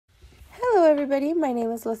everybody. My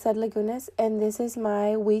name is Lisette Lagunas, and this is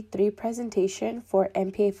my week 3 presentation for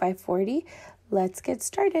MPA 540. Let's get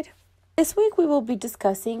started. This week, we will be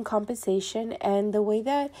discussing compensation and the way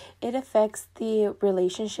that it affects the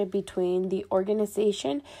relationship between the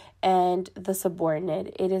organization and the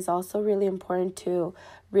subordinate. It is also really important to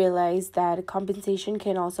realize that compensation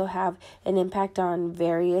can also have an impact on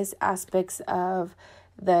various aspects of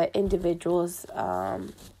the individual's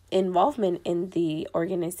involvement in the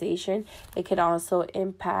organization. It can also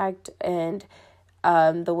impact and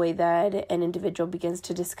the way that an individual begins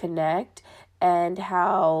to disconnect and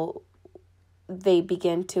how they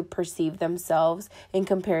begin to perceive themselves in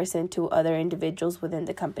comparison to other individuals within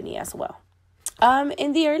the company as well.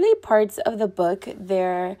 In the early parts of the book,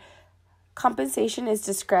 their compensation is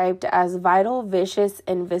described as vital, vicious,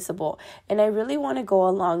 and visible. And I really want to go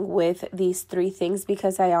along with these 3 things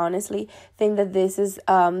because I honestly think that this is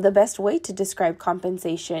the best way to describe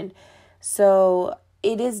compensation. So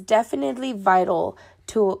it is definitely vital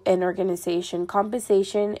to an organization.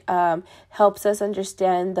 Compensation helps us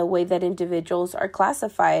understand the way that individuals are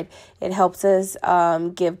classified. It helps us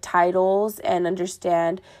give titles and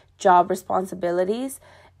understand job responsibilities.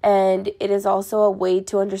 And it is also a way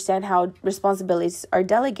to understand how responsibilities are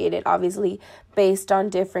delegated. Obviously, based on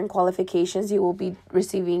different qualifications, you will be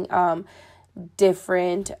receiving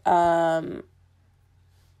different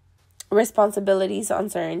responsibilities on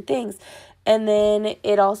certain things. And then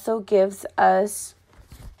it also gives us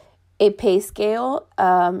a pay scale.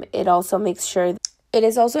 It also makes sure. It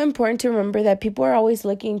is also important to remember that people are always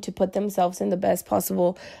looking to put themselves in the best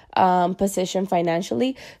possible position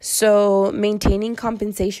financially. So maintaining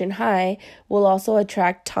compensation high will also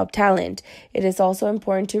attract top talent. It is also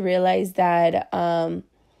important to realize that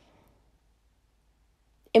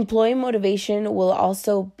employee motivation will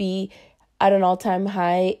also be at an all-time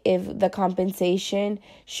high if the compensation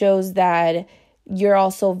shows that you're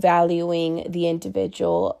also valuing the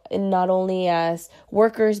individual, and not only as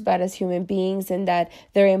workers, but as human beings, and that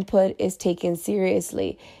their input is taken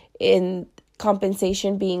seriously. In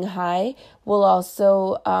compensation being high will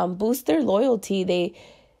also boost their loyalty.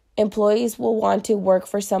 Employees will want to work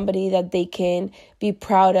for somebody that they can be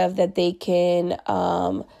proud of, that they can,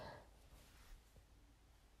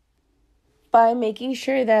 by making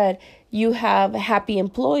sure that you have happy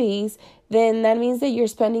employees, then that means that you're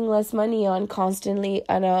spending less money on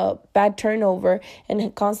a bad turnover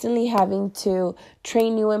and constantly having to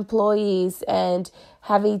train new employees and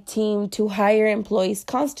have a team to hire employees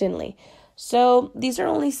constantly. So these are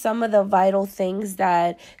only some of the vital things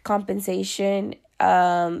that compensation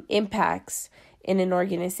impacts in an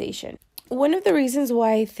organization. One of the reasons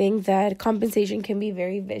why I think that compensation can be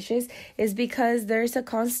very vicious is because there's a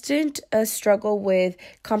constant struggle with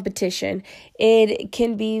competition. It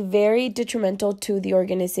can be very detrimental to the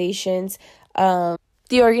organization's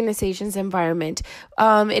environment.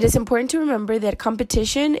 It is important to remember that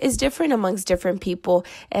competition is different amongst different people,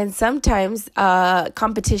 and sometimes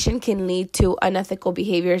competition can lead to unethical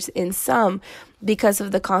behaviors in some because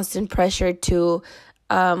of the constant pressure to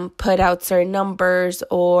put out certain numbers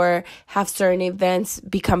or have certain events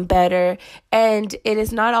become better. And it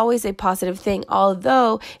is not always a positive thing,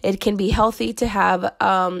 although it can be healthy to have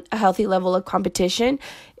a healthy level of competition.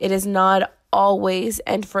 It is not always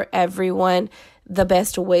and for everyone the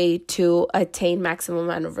best way to attain maximum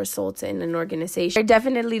amount of results in an organization. There are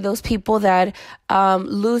definitely those people that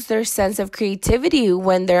lose their sense of creativity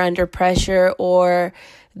when they're under pressure, or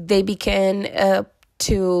they begin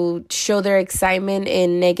to show their excitement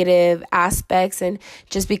in negative aspects and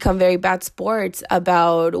just become very bad sports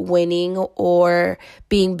about winning or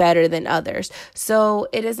being better than others. So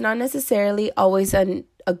it is not necessarily always a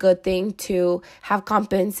good thing to have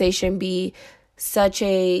compensation be such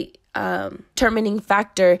a determining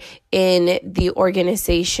factor in the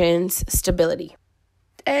organization's stability.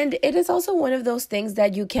 And it is also one of those things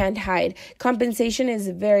that you can't hide. Compensation is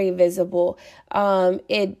very visible.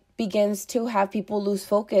 It begins to have people lose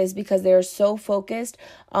focus because they're so focused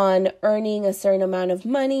on earning a certain amount of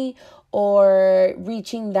money or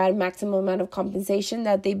reaching that maximum amount of compensation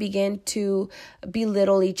that they begin to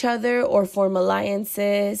belittle each other or form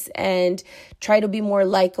alliances and try to be more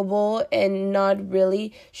likable and not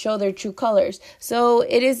really show their true colors. So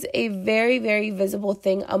it is a very, very visible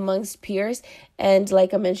thing amongst peers. And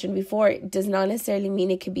like I mentioned before, it does not necessarily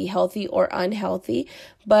mean it can be healthy or unhealthy,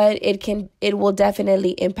 but it will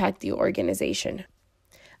definitely impact the organization.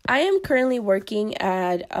 I am currently working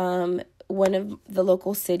at one of the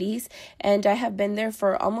local cities, and I have been there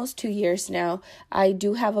for almost 2 years now. I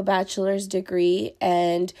do have a bachelor's degree,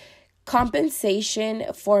 and compensation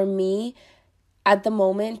for me at the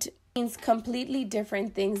moment means completely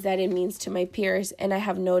different things that it means to my peers, and I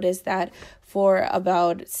have noticed that for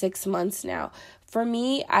about 6 months now. For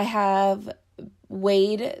me, I have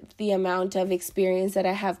weighed the amount of experience that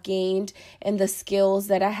I have gained and the skills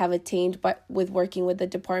that I have attained with working with the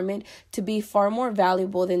department to be far more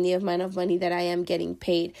valuable than the amount of money that I am getting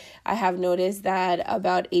paid. I have noticed that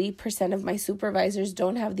about 80% of my supervisors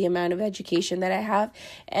don't have the amount of education that I have,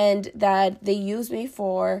 and that they use me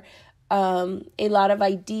for a lot of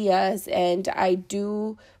ideas, and I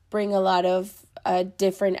do bring a lot of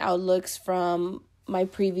different outlooks from my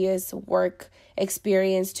previous work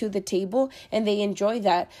experience to the table, and they enjoy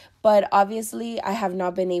that. But obviously I have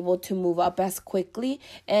not been able to move up as quickly,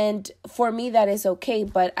 and for me that is okay.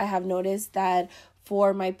 But I have noticed that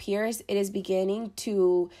for my peers it is beginning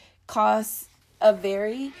to cause a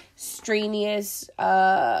very strenuous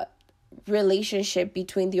relationship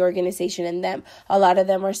between the organization and them. A lot of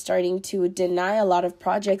them are starting to deny a lot of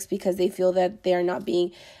projects because they feel that they're not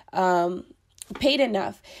being paid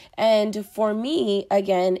enough. And for me,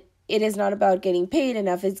 again, it is not about getting paid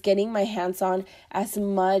enough. It's getting my hands on as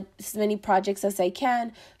many projects as I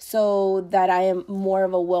can, so that I am more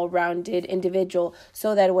of a well-rounded individual,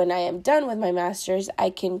 so that when I am done with my master's, I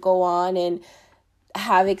can go on and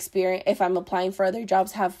have experience. If I'm applying for other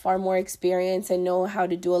jobs, have far more experience and know how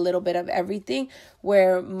to do a little bit of everything,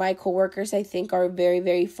 where my coworkers, I think, are very,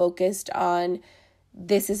 very focused on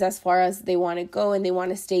this is as far as they want to go and they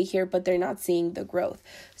want to stay here, but they're not seeing the growth.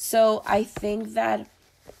 So I think that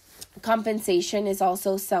compensation is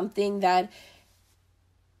also something that,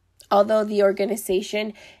 although the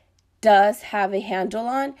organization does have a handle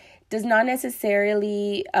on, does not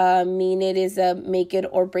necessarily mean it is a make it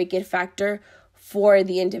or break it factor for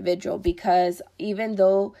the individual. Because even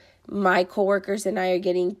though my coworkers and I are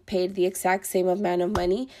getting paid the exact same amount of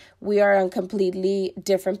money, we are on completely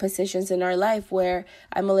different positions in our life, where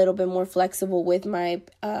I'm a little bit more flexible with my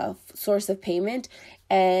source of payment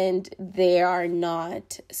and they are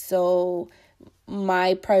not. So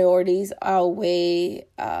my priorities outweigh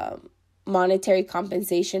monetary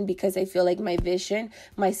compensation, because I feel like my vision,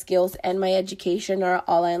 my skills, and my education are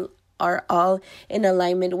all in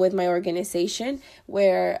alignment with my organization,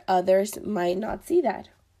 where others might not see that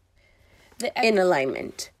in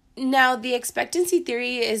alignment. Now, the expectancy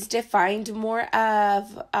theory is defines more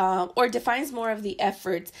of the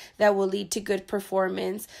efforts that will lead to good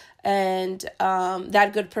performance, and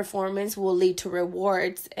that good performance will lead to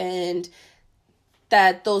rewards, and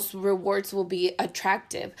that those rewards will be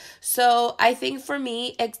attractive. So I think for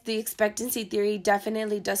me, the expectancy theory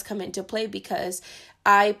definitely does come into play, because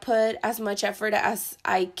I put as much effort as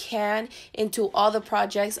I can into all the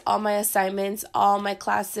projects, all my assignments, all my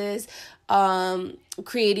classes,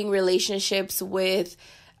 creating relationships with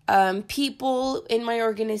people in my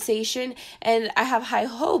organization. And I have high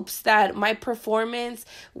hopes that my performance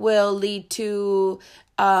will lead to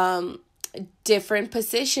different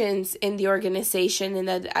positions in the organization, and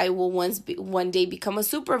that I will one day become a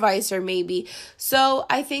supervisor maybe. So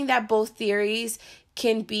I think that both theories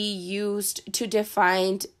can be used to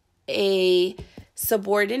define a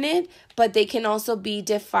subordinate, but they can also be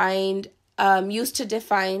used to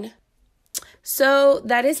define. So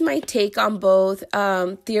that is my take on both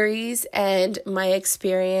theories and my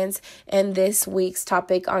experience in this week's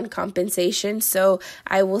topic on compensation. So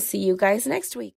I will see you guys next week.